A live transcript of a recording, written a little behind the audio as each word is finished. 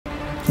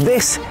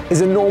This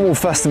is a normal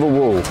festival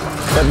wall,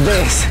 but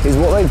this is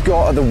what they've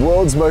got at the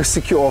world's most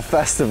secure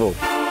festival.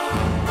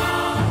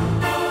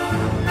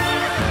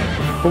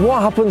 But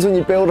what happens when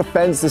you build a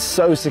fence that's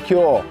so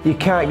secure? You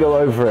can't go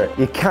over it,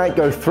 you can't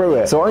go through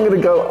it. So I'm going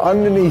to go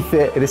underneath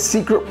it in a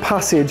secret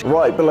passage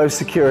right below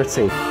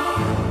security.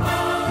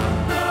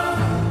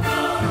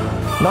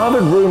 Now I've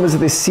heard rumours of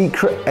this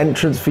secret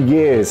entrance for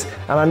years,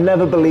 and I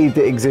never believed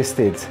it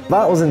existed.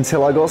 That was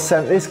until I got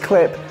sent this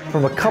clip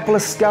from a couple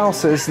of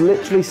Scousers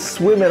literally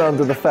swimming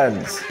under the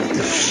fence.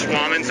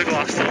 Swam into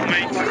Glasgow,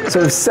 mate.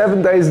 So with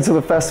 7 days until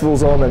the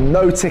festival's on and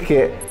no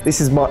ticket, this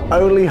is my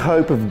only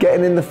hope of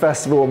getting in the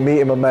festival and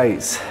meeting my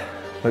mates.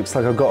 Looks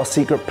like I've got a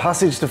secret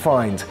passage to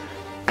find.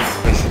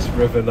 This is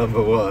river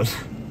number 1.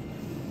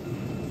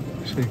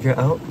 Should we get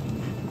out?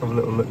 Have a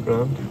little look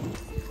around.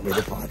 With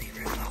a party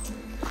river.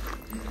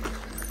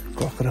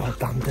 Crocodile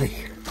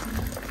Dundee.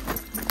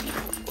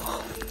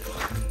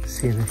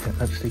 Seeing if it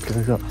actually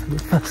goes up to the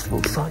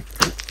festival site.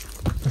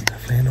 There's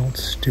definitely an old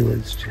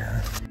steward's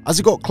chair. As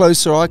I got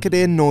closer, I could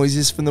hear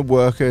noises from the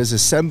workers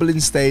assembling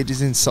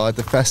stages inside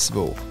the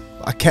festival.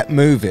 I kept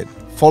moving,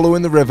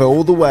 following the river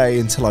all the way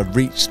until I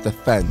reached the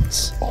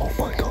fence. Oh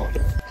my god,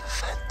 the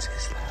fence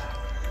is there.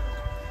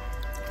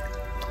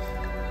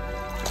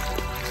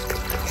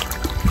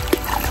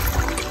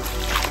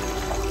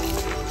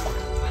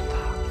 And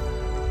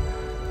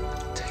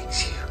that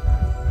takes you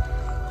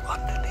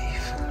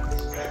underneath.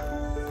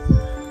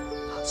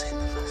 That's in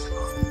the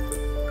festival.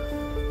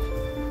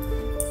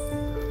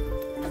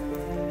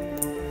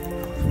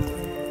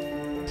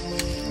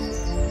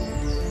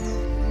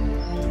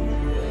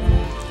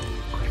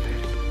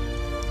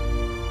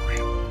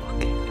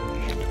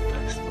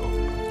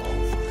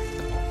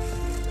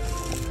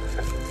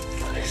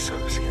 So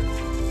scary.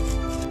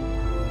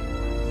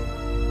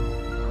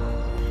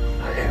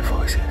 I hear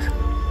voices.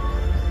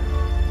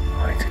 I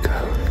need to go.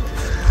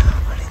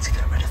 I need to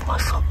get rid of my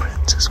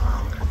footprints as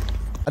well.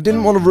 I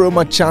didn't want to ruin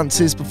my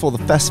chances before the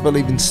festival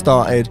even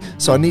started,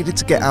 so I needed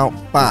to get out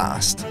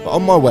fast. But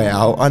on my way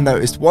out, I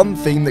noticed one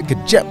thing that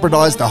could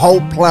jeopardise the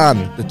whole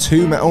plan: the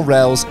 2 metal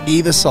rails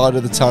either side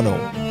of the tunnel.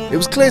 It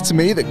was clear to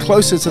me that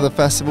closer to the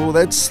festival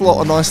they'd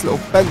slot a nice little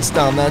fence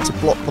down there to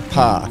block the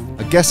path.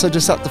 I guess I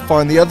just had to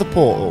find the other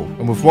portal,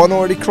 and with one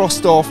already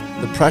crossed off,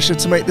 the pressure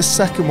to make the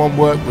second one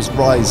work was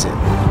rising.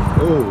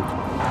 Oh,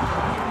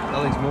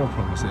 that looks more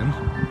promising.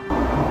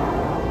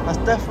 That's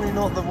definitely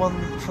not the one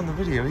from the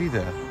video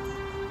either.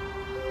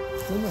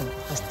 Isn't it?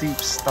 That's deep,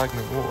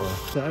 stagnant water.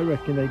 So I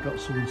reckon they got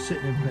someone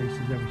sitting in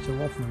places every so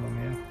often along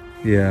here.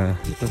 Yeah,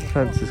 the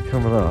fence is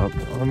coming up.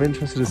 I'm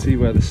interested to see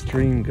where the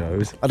stream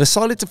goes. I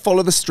decided to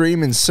follow the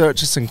stream in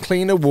search of some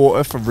cleaner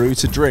water for Rue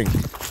to drink.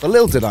 But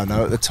little did I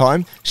know at the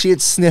time, she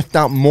had sniffed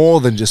out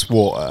more than just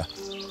water.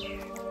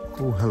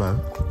 Oh, hello.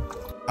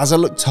 As I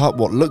looked up,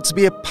 what looked to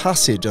be a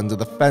passage under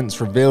the fence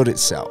revealed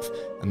itself.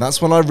 And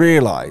that's when I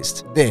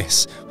realised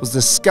this was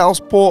the Scouse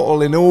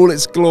portal in all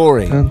its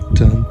glory. Dun,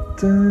 dun,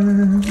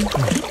 dun.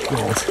 Oh,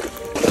 God.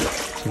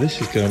 So this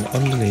is going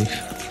underneath.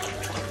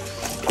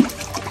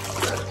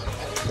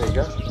 There you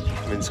go,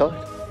 I'm inside.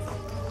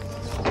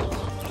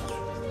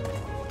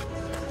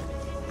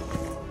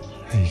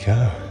 There you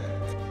go.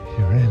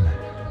 You're in.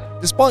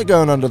 Despite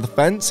going under the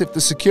fence, if the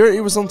security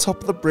was on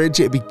top of the bridge,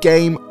 it'd be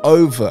game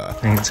over.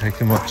 Ain't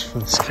taking much for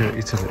the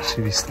security to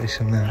literally be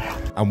stationed there.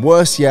 And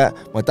worse yet,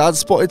 my dad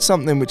spotted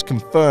something which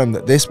confirmed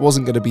that this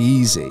wasn't going to be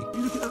easy. You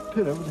look at that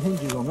pillar with the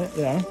hinges on it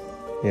there.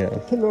 Yeah. The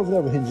pillar over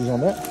there with hinges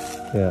on it.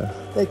 Yeah.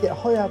 They get a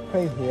high out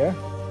crane here,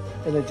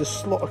 and they just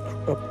slot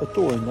a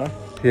door in there.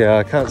 Yeah,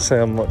 I can't say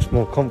I'm much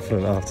more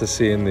confident after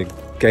seeing the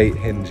gate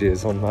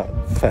hinges on that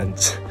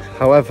fence.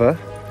 However,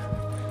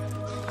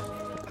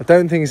 I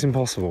don't think it's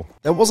impossible.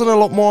 There wasn't a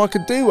lot more I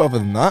could do other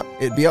than that.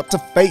 It'd be up to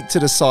fate to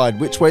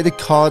decide which way the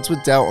cards were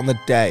dealt on the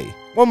day.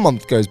 1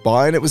 month goes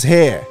by and it was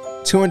here.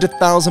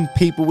 200,000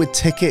 people with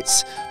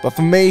tickets, but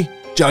for me,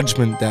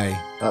 Judgment Day.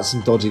 That's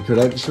some dodgy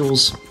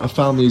credentials. I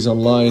found these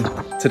online.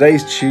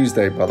 Today's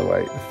Tuesday, by the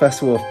way. The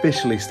festival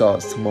officially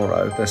starts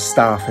tomorrow. There's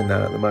staff in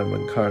there at the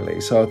moment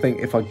currently. So I think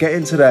if I get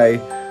in today,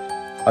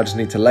 I just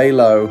need to lay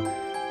low,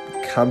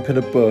 camp in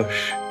a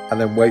bush, and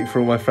then wait for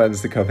all my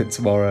friends to come in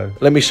tomorrow.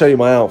 Let me show you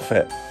my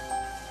outfit.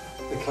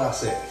 The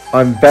classic.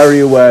 I'm very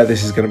aware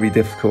this is going to be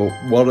difficult.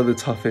 One of the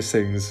toughest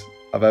things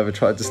I've ever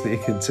tried to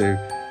sneak into.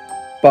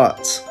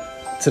 But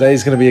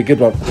today's going to be a good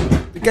one.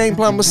 The game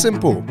plan was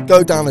simple.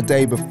 Go down a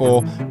day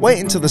before, wait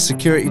until the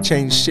security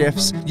change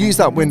shifts, use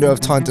that window of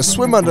time to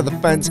swim under the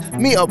fence,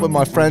 meet up with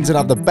my friends and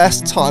have the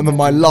best time of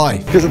my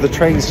life. Because of the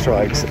train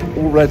strikes,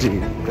 already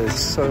there's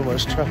so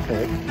much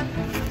traffic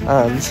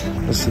and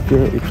the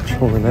security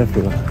patrolling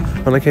everywhere.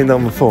 When I came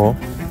down before,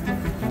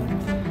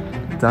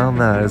 down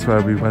there is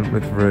where we went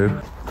with Rue.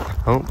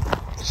 Oh,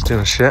 just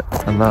doing a shit.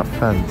 And that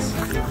fence.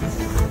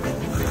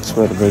 That's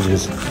where the bridge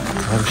is.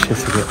 I'm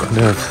shitting it, my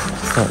nerves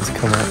starting to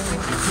come out.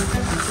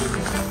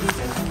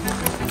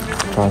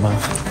 Dry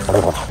mouth.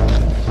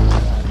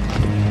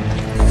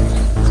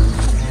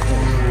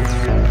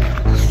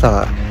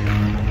 That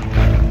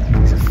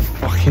is a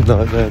fucking fucking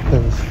nightmare.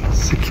 There's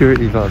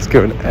security vans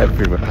going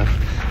everywhere.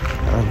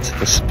 And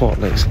the spot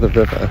next to the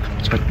river,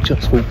 which I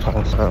just walked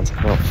past, had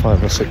about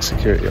 5 or 6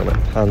 security on it.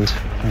 And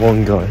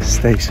one guy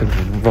stationed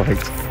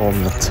right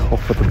on the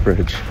top of the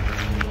bridge.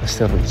 I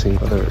still haven't seen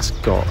whether it's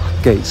got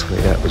gates on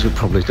it yet, which it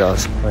probably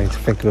does. I need to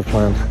think of a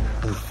plan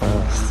and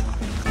fast.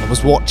 I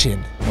was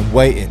watching and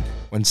waiting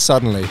when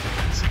suddenly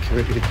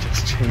security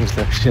just changed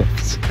their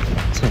shifts.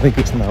 So I think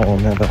it's now or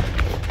never.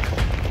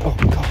 Oh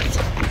god.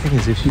 The thing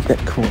is, if you get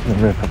caught in the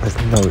river, there's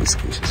no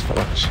excuses for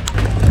that.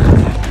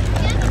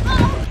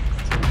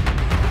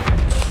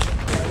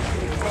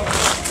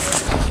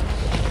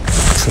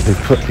 So they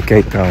put the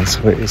gate down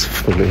so it is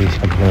fully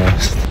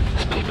immersed.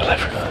 There's people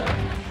everywhere.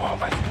 What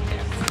am I thinking?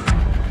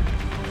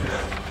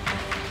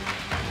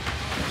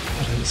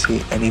 I don't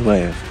see any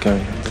way of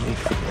going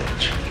underneath the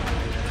bridge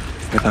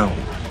without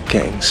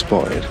getting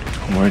spotted.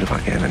 I'm worried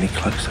about getting any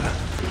closer.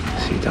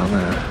 See down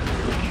there?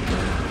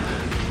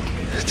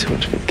 There's too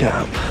much of a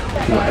gap.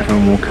 You've got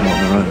everyone walking on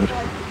the road.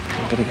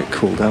 I'm gonna get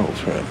called out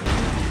for it.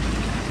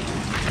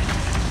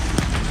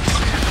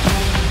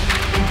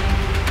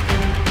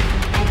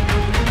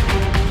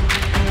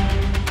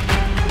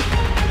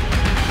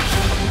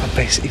 I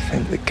basically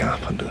think the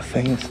gap under the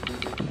thing is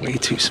way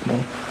too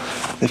small.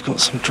 They've got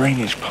some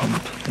drainage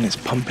pump and it's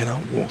pumping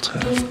out water.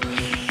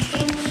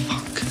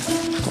 Fuck.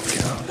 I've got to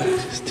get out of there.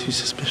 It's too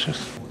suspicious.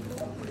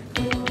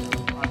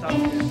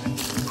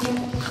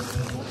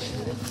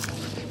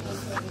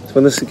 So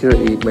when the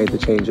security made the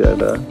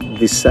changeover,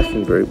 the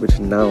second group, which is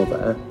now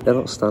there, they're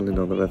not standing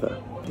on the river.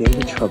 The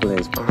only trouble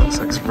is, oh, it's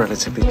like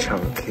relatively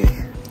chunky.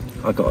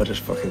 I gotta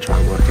just fucking try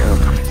and work it out.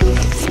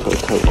 Put a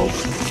coat on.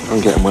 I'm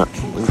getting wet.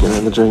 I'm getting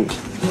in the drink.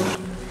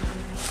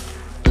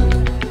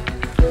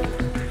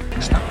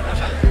 It's not a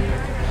river.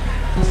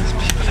 There's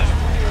people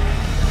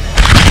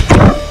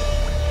everywhere.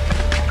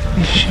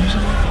 These shoes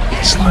are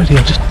fucking slidey.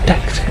 I just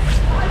decked it.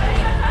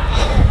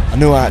 I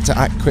knew I had to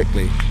act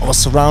quickly. I was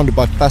surrounded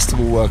by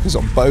festival workers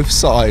on both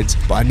sides,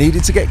 but I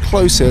needed to get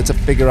closer to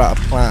figure out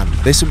a plan.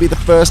 This would be the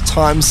first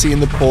time seeing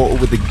the portal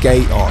with the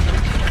gate on.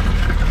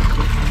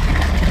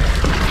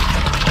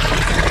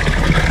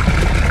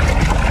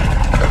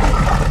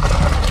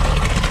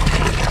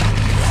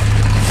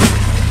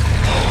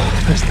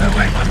 There's no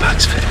way my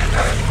bag's fitting.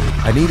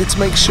 I needed to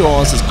make sure I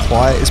was as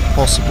quiet as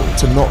possible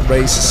to not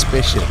raise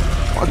suspicion.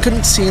 I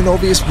couldn't see an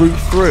obvious route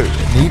through.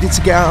 I needed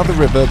to get out of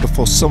the river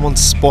before someone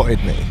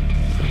spotted me.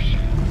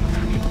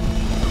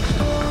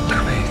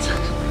 Damn it.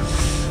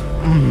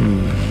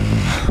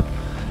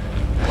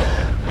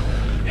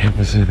 It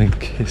was within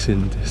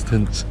kissing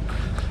distance.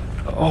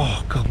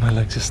 Oh god, my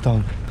legs are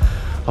stung.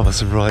 I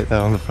was right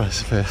there on the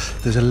precipice.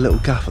 There's a little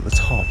gap at the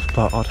top,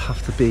 but I'd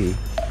have to be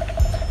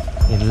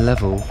in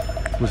level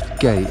with the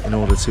gate in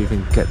order to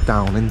even get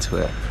down into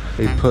it.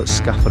 They put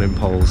scaffolding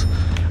poles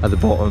at the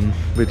bottom,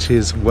 which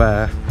is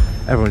where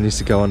everyone used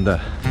to go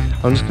under.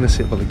 I'm just going to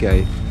sit by the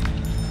gate.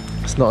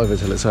 It's not over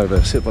till it's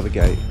over. Sit by the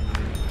gate,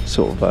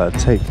 sort of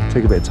take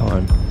a bit of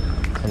time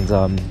and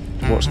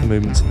watch the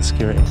movements of the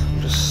security.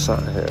 I'm just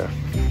sat here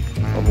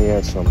on the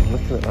edge and I'm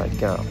looking at that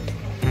gap.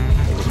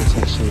 There's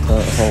potentially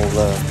that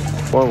hole.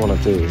 What I want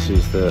to do is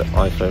use the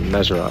iPhone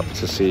measure app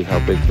to see how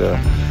big the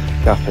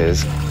gap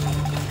is.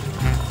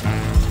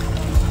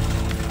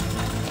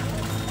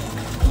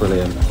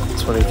 Brilliant.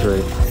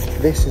 23.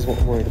 This is what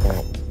I'm worried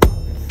about.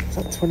 Is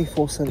that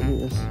 24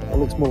 centimetres? It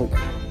looks more like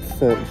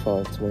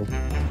 35 to me.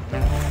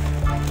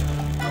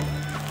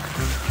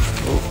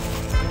 Oh.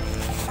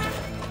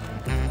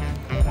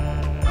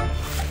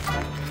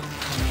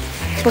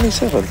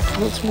 27.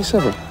 Not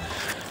 27.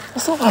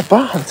 That's not that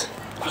bad.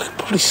 I could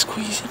probably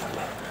squeeze it a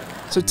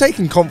bit. So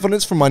taking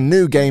confidence from my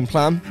new game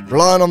plan,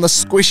 relying on the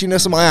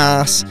squishiness of my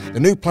ass, the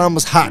new plan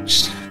was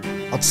hatched.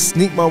 I'd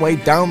sneak my way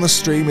down the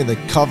stream in the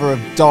cover of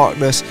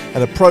darkness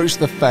and approach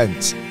the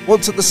fence.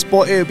 Once at the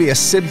spot, it would be a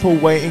simple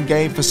waiting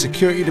game for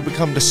security to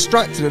become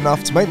distracted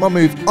enough to make my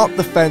move up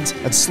the fence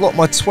and slot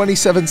my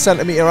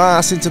 27cm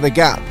ass into the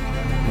gap.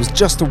 It was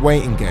just a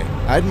waiting game.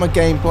 I had my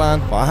game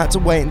plan, but I had to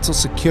wait until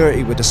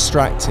security were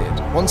distracted.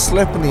 One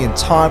slip and the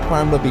entire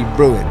plan would be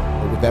ruined.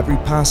 But with every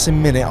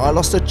passing minute, I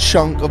lost a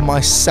chunk of my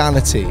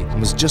sanity and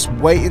was just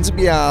waiting to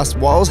be asked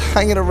why I was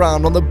hanging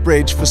around on the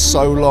bridge for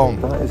so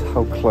long. That is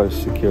how close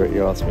security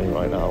are to me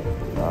right now.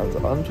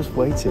 And I'm just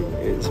waiting.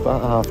 It's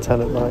about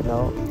 10:30 at night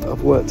now.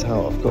 I've worked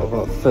out I've got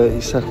about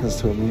 30 seconds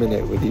to a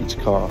minute with each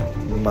car,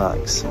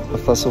 max.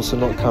 But that's also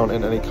not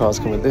counting any cars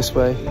coming this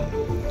way,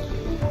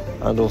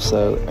 and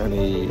also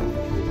any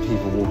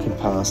people walking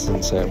past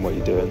and saying, what are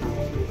you doing?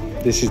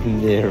 This is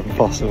near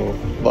impossible,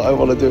 but I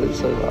want to do it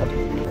so bad.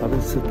 I've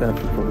been sitting there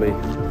for probably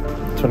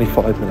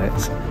 25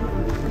 minutes.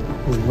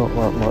 There's not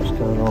that much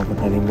going on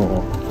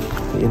anymore.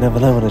 But you never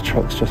know when a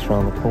truck's just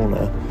around the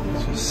corner.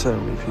 There's just so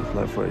many people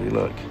everywhere you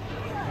look.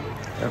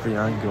 Every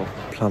angle.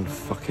 Plan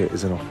fuck it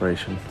is in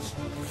operation.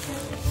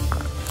 I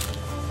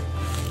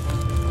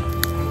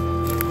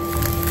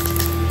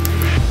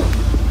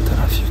don't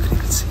know if you can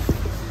even see me.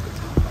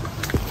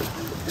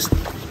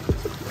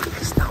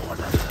 It's now or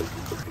never.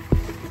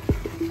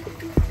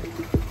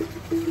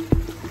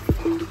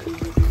 Fuck.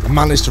 I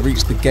managed to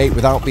reach the gate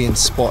without being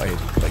spotted,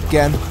 but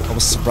again, I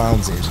was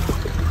surrounded.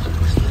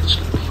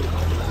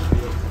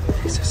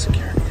 There's a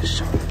security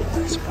shot.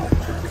 There's one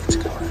man. I need to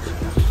go over and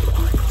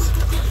fight the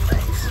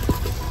face.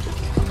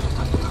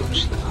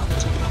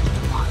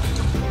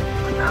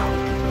 But now,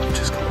 I'm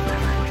just going to do it.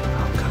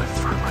 I'm going to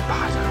throw my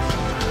bag over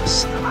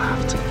first, and I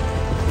have to.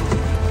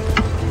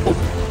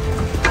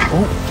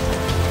 Oh.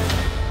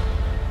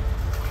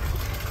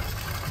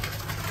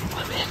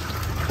 I'm in.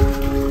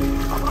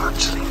 I'm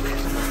actually in.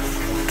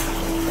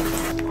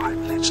 I'm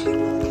literally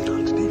walking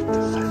underneath the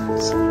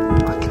fence. I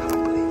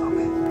cannot believe I'm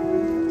in.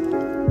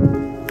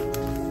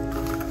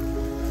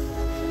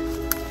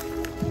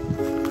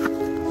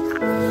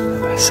 The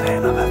best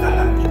saying I've ever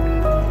heard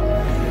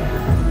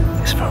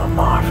is from a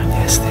Marvin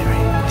Yes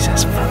theory. He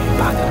says, throw your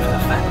bag over the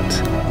fence,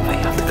 but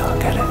you have to go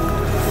and get it.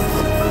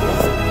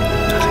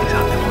 That's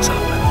exactly what's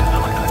happened.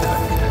 I'm not going to do it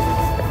again.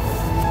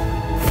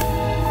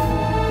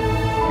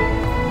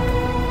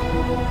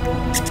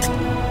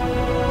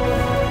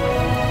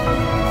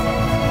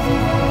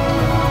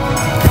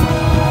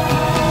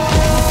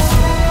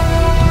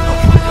 Oh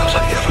my god, I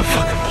can't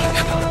fucking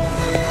believe that.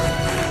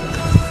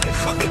 It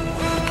fucking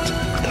worked.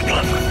 The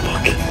plan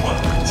fucking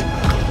worked.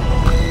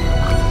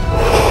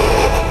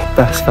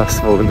 Best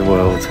festival in the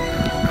world,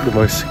 the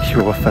most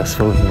secure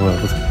festival in the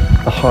world,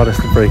 the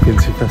hardest to break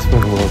into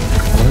festival in the world,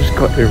 and I just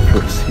got in for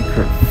a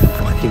secret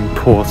fucking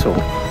portal.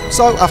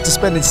 So after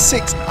spending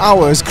 6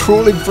 hours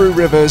crawling through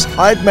rivers,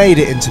 I had made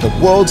it into the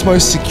world's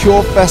most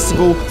secure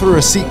festival through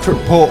a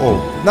secret portal.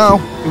 Now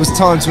it was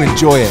time to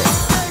enjoy it.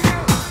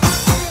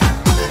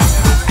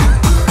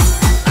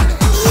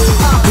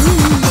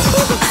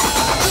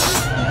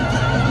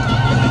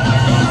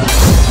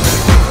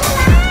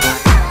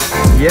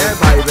 Yeah,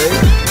 baby.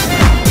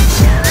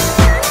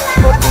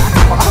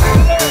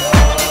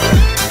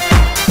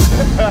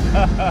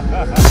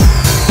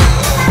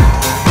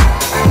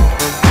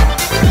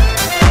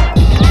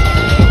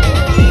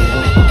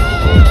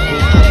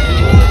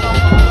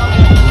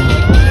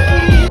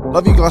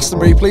 Love you,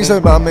 Glastonbury. Please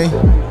don't ban me.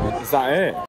 Is that it?